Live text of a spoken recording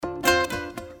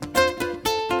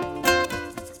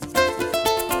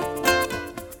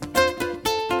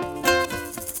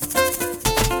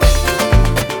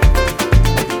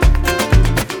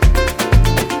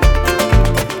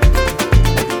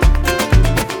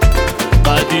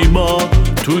آوردی ما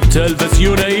تو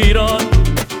تلویزیون ایران،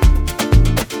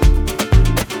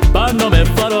 برنامه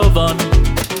فراوان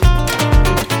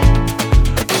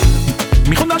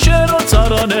میخوندن شعر و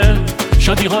ترانه،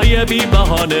 شادی های بی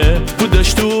بهانه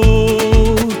بودش تو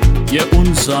یه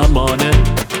اون زمانه.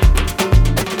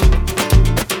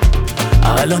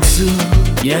 الان تو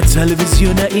یه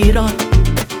تلویزیون ایران،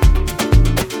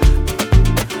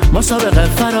 مسابقه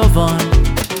فراوان،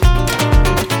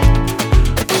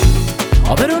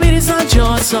 آبرو میریزن چه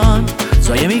آسان،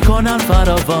 سایه میکنن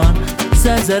فراوان.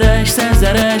 زرزرش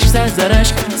زرزرش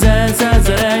زرزرش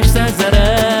زرزرش زرزرش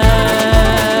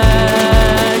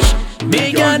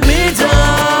میگن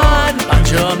میدن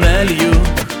 5 میلیون،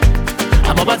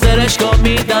 اما بعد زرشگاه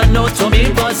میدن و تو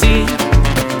میبازی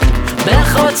به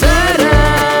خاطر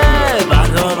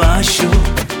برنامه‌شون،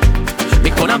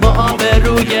 میکنن با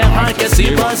آبروی هر کسی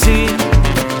بازی.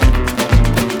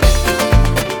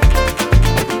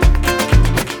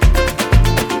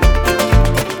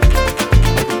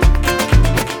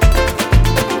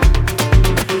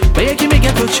 به یکی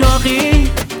میگه تو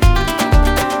چاقی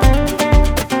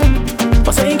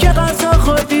واسه این که غذا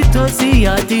خوردی تو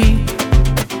زیادی،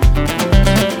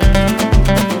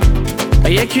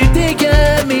 به یکی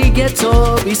دیگه میگه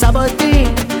تو بی سوادی،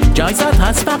 جایزت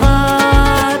هست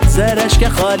فقط زرشک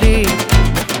خالی.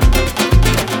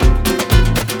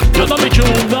 یادم که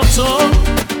اون وقتا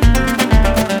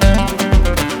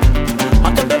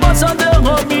حتی به بازنده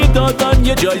ها میدادن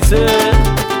یه جایزه،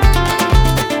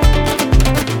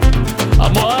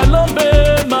 اما الان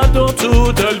به مردم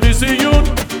تو تلویزیون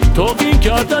توهین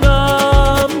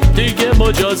کردنم دیگه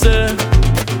مجازه.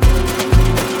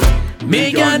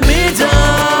 میگن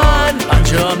میدن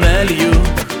 5 میلیون،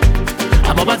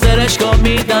 اما بعد زرشگاه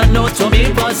میدن و تو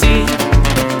میبازی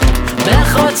به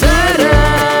خاطر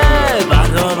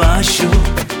برنامه‌شون،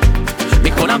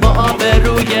 میکنن با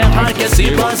آبروی هر کسی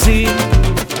بازی.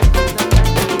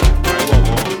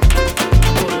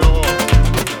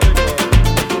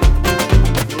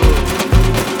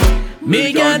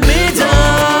 میگن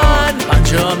میدن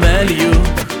 5 میلیون،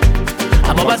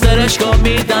 اما بعد زرشگاه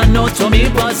میدن و تو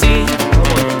میبازی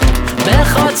به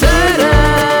خاطر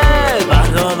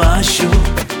برنامه‌شون،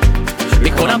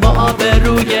 میکنن با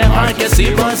آبروی هر کسی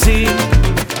بازی.